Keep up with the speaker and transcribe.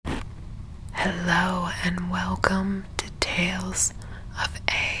Hello and welcome to Tales of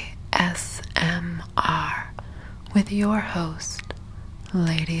ASMR with your host,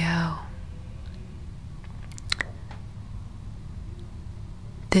 Lady O.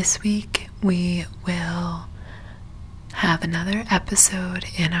 This week we will have another episode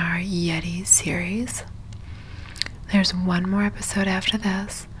in our Yeti series. There's one more episode after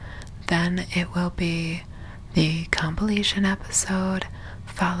this, then it will be the compilation episode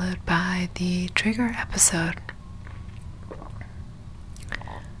followed by the trigger episode.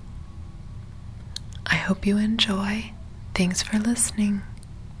 I hope you enjoy. Thanks for listening.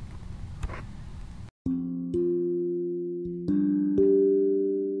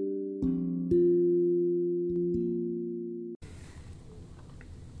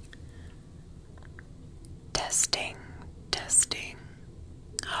 Testing.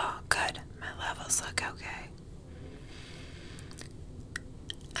 Oh, good. My levels look okay.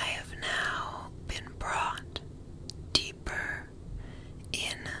 I have now been brought deeper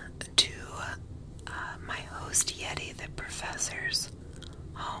into my host Yeti, the professor's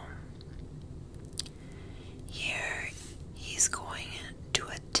home. Here, he's going to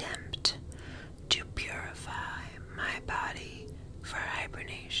attempt to purify my body for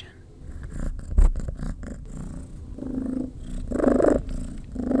hibernation.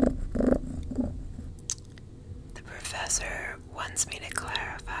 The professor wants me to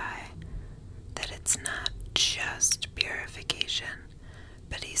clarify that it's not just purification,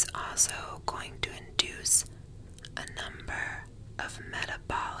 but he's also going to induce a number of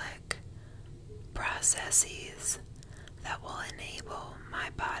metabolic processes that will enable my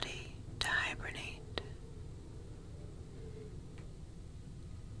body to hibernate.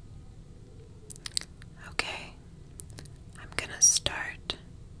 Okay, I'm gonna start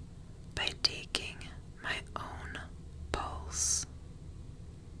by taking my own pulse.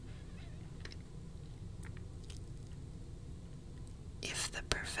 If the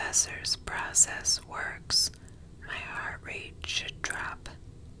professor's process works, my heart rate should drop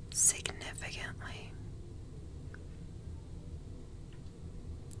significantly.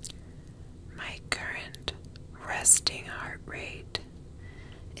 My current resting heart rate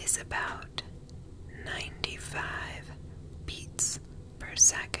is about 95 beats per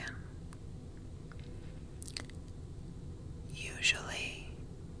second. Usually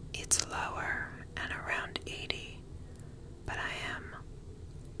it's lower and around 80, but I am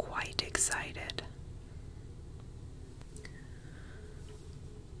quite excited.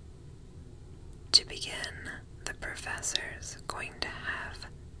 To begin, the professor's going to have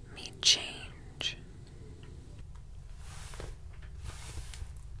me change.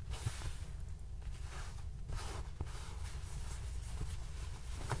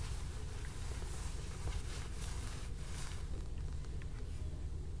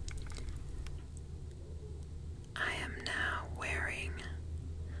 I am now wearing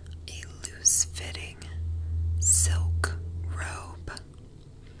a loose-fitting silk robe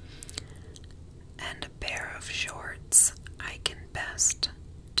and a pair of shorts I can best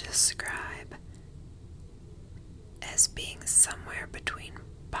describe as being somewhere between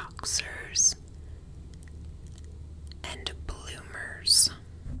boxers and bloomers.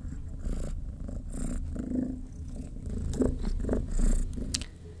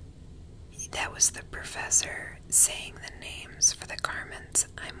 That was the professor saying the names for the garments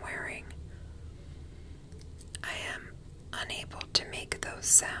I'm wearing. I am unable to make those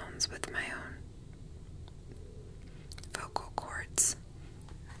sounds with my own vocal cords.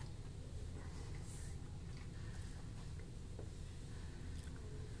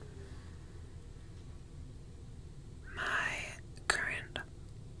 My current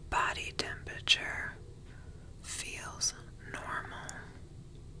body temperature feels normal.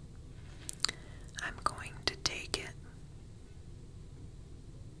 I'm going to take it.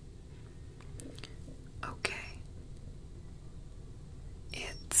 Okay.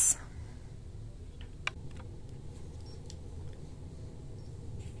 It's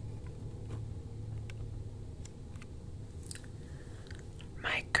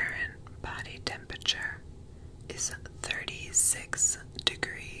my current body temperature is 36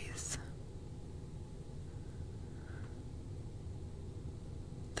 degrees.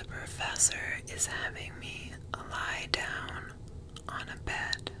 The professor is having me lie down on a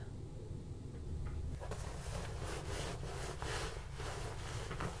bed.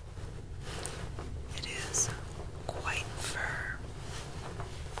 It is quite firm.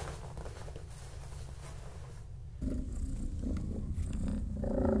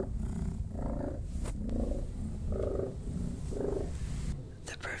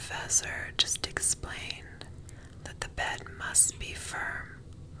 The professor just explained that the bed must be firm,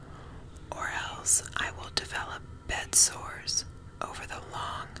 or else I will develop bed sores over the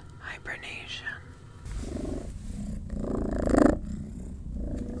long hibernation.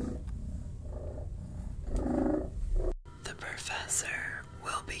 The professor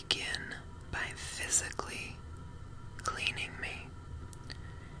will begin by physically cleaning me.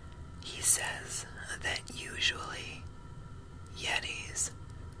 He says that usually Yetis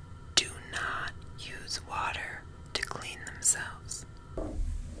do not use water to clean themselves.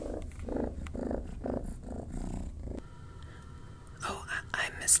 Oh,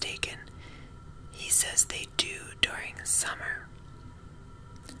 I'm mistaken. He says they do during summer,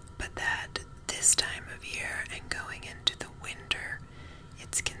 but that this time of year and going into the winter,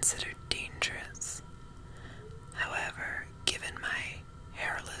 it's considered dangerous. However, given my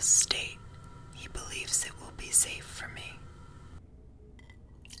hairless state, he believes it will be safe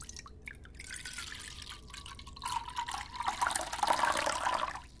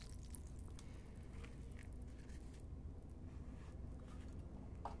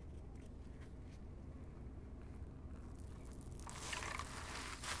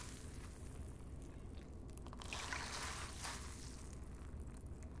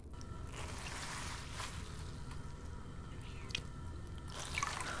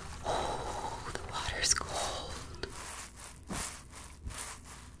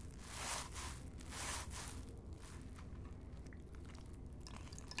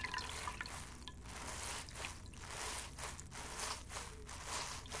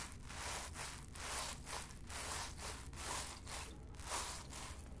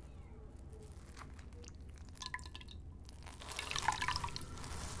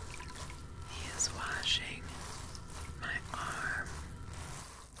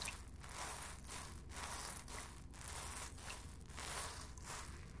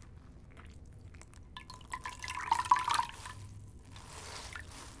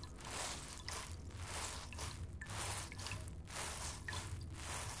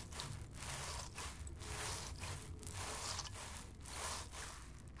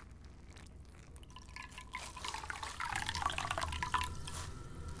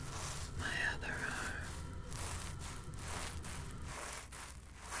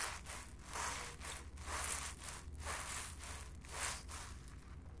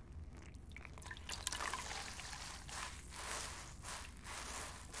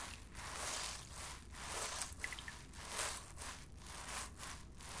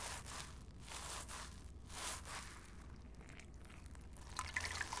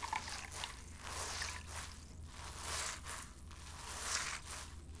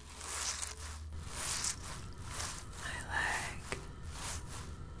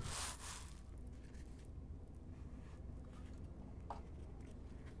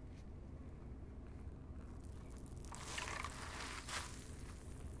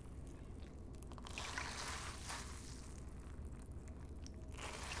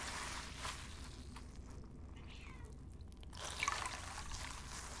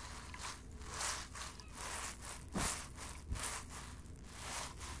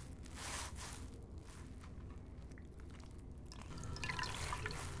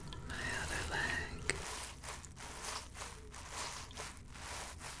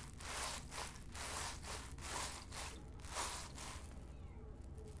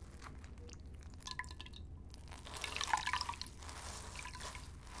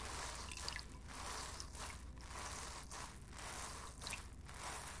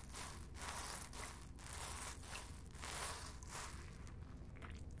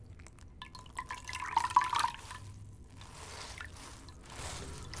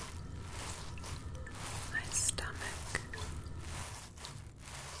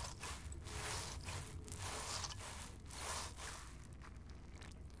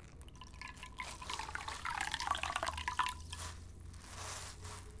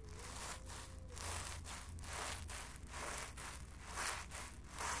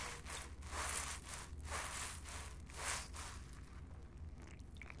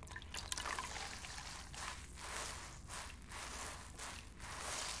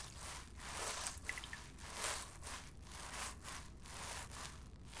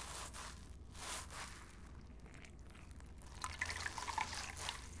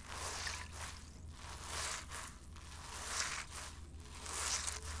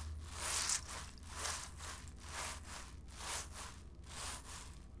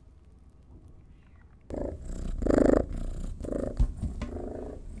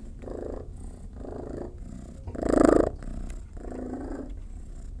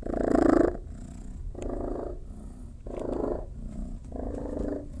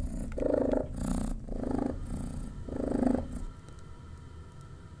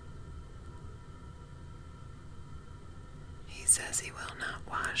says he will not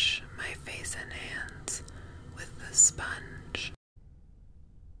wash my face and hands with the sponge.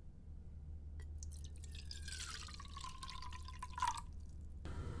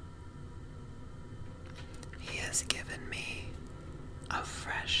 He has given me a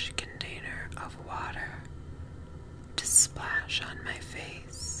fresh container of water to splash on my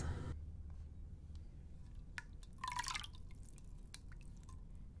face.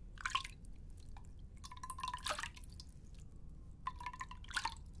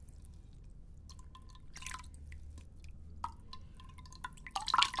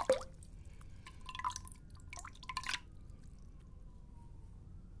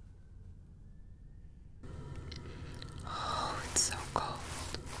 Oh, it's so cold.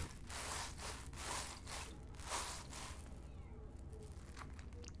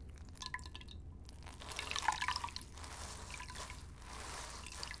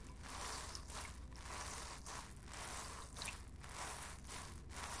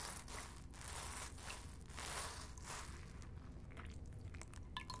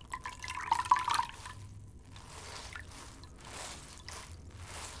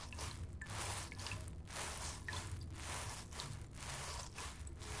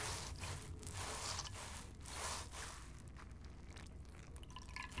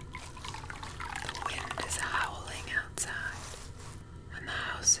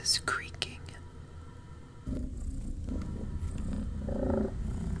 Is creaking.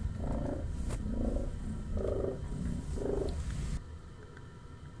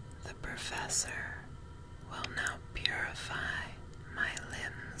 The professor will now purify my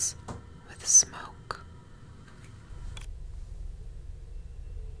limbs with smoke.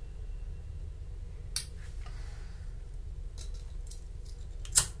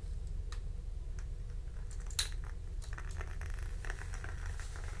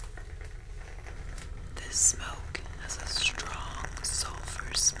 This smoke has a strong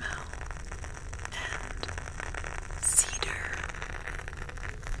sulfur smell and cedar.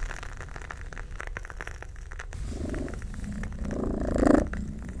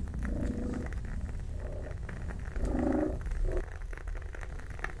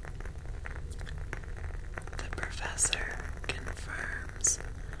 The professor confirms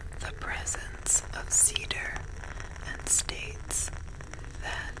the presence of cedar and states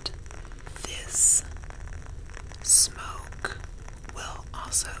that this smoke will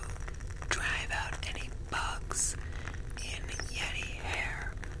also drive out any bugs in Yeti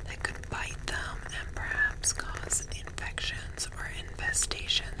hair that could bite them and perhaps cause infections or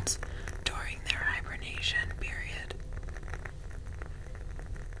infestations during their hibernation period.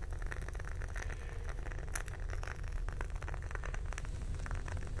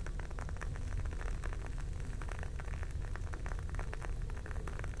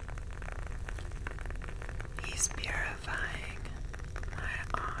 He's purifying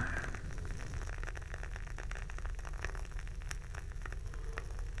my arm.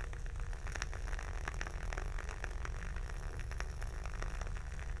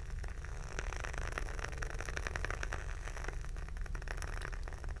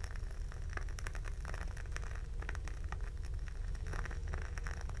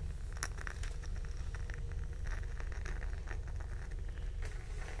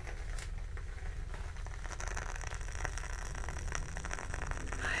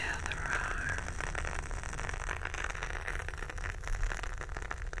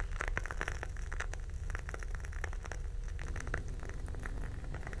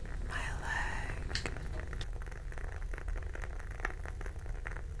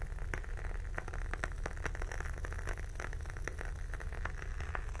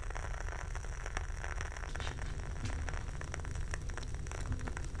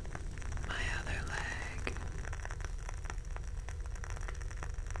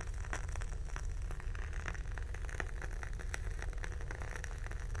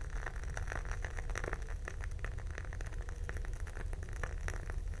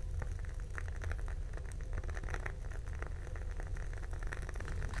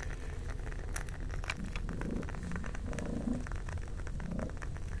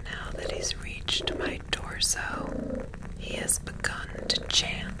 He's reached my torso. He has begun to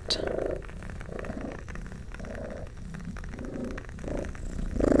chant.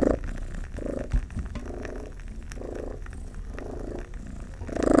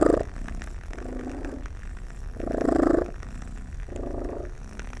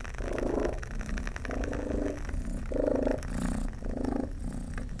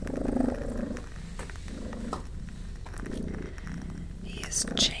 He is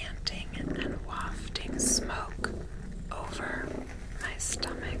chanting and wafting smoke over my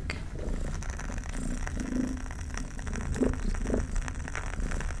stomach.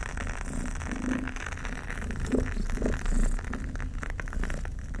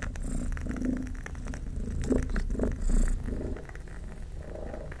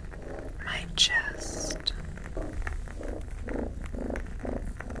 my chest.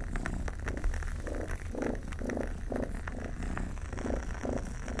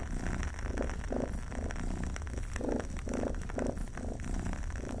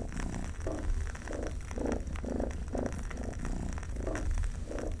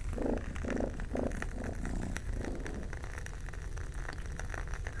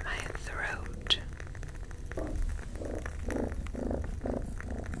 My throat.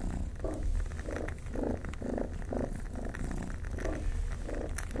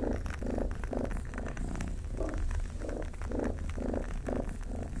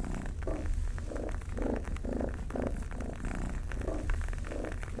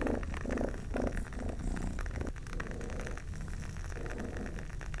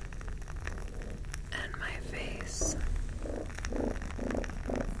 And my face.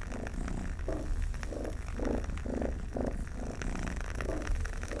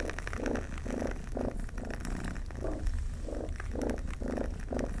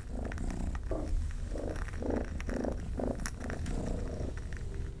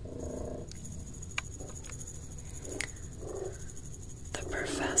 The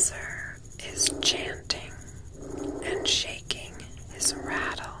professor is chanting and shaking his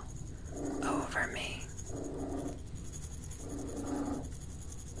rattle over me.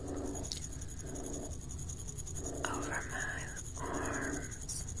 Over my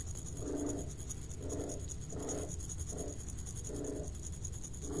arms.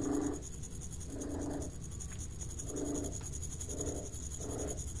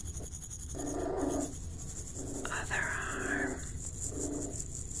 Other arm.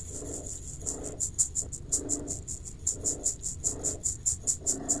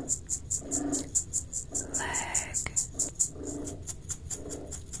 Leg.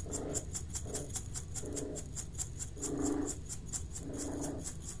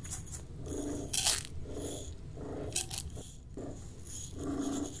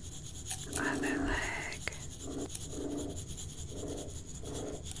 Other leg.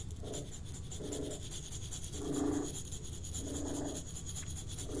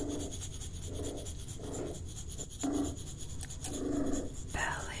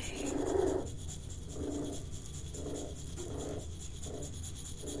 Belly.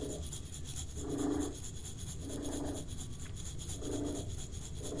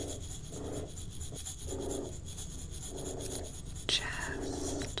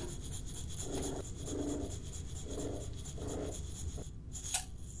 Chest.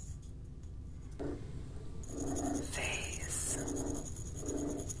 Face.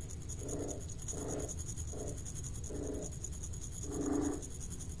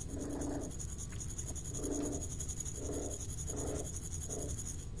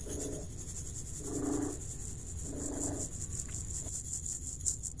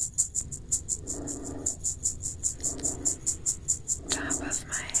 Top of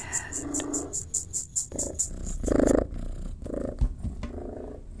my head.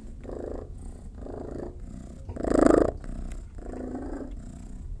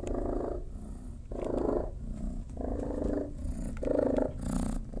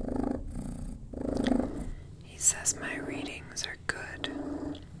 He says my readings are good.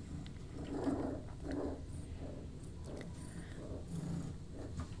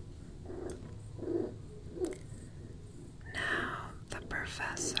 Now the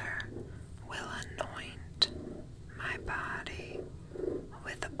professor will anoint my body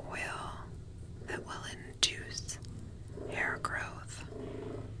with oil that will induce hair growth.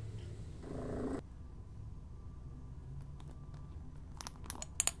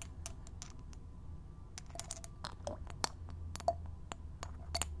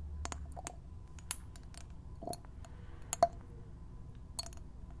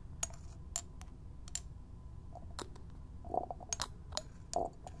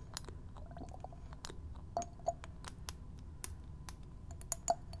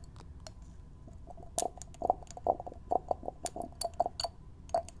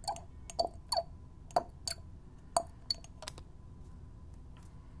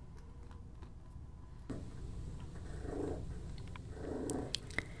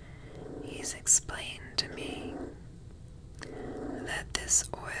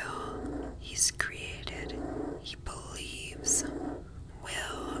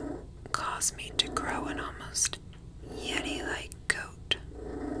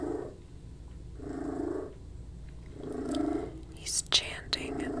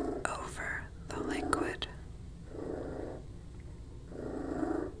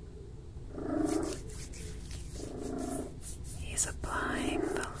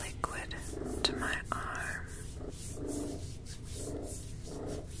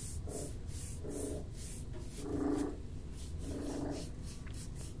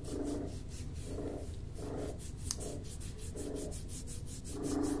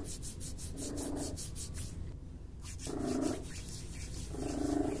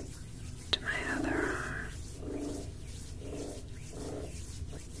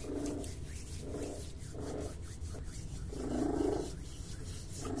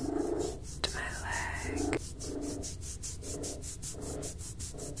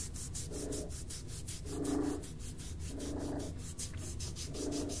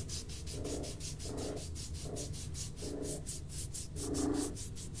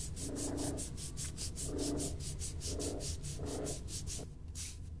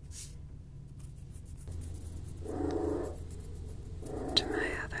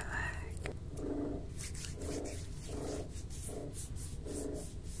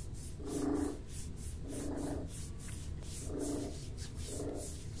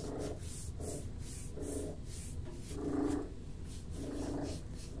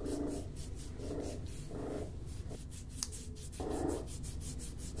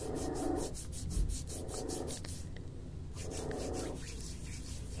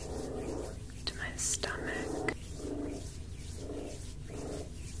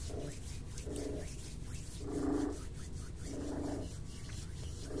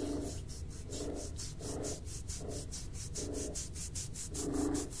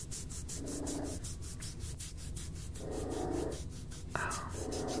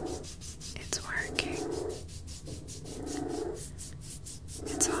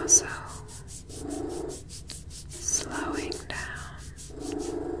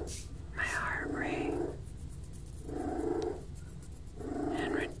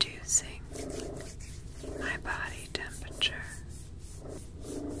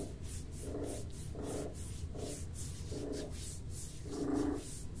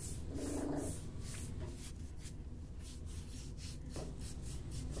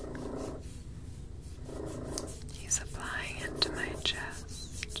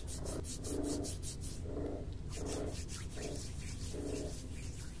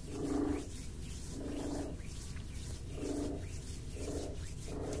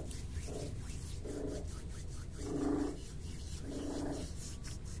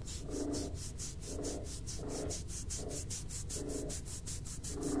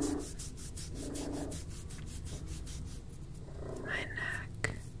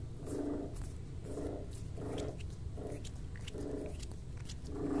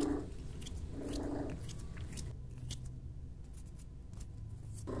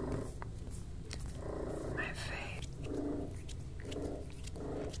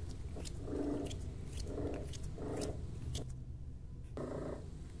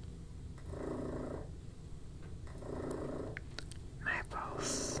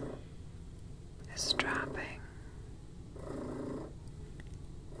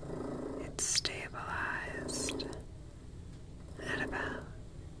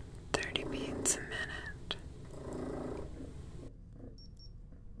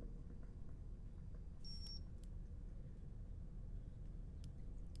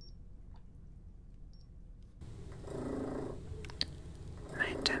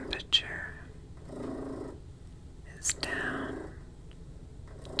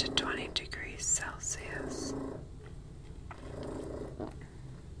 Celsius.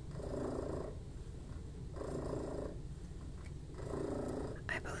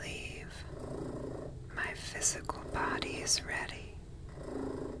 I believe my physical body is ready.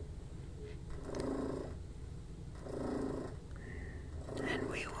 And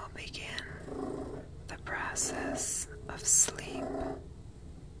we will begin the process of sleep.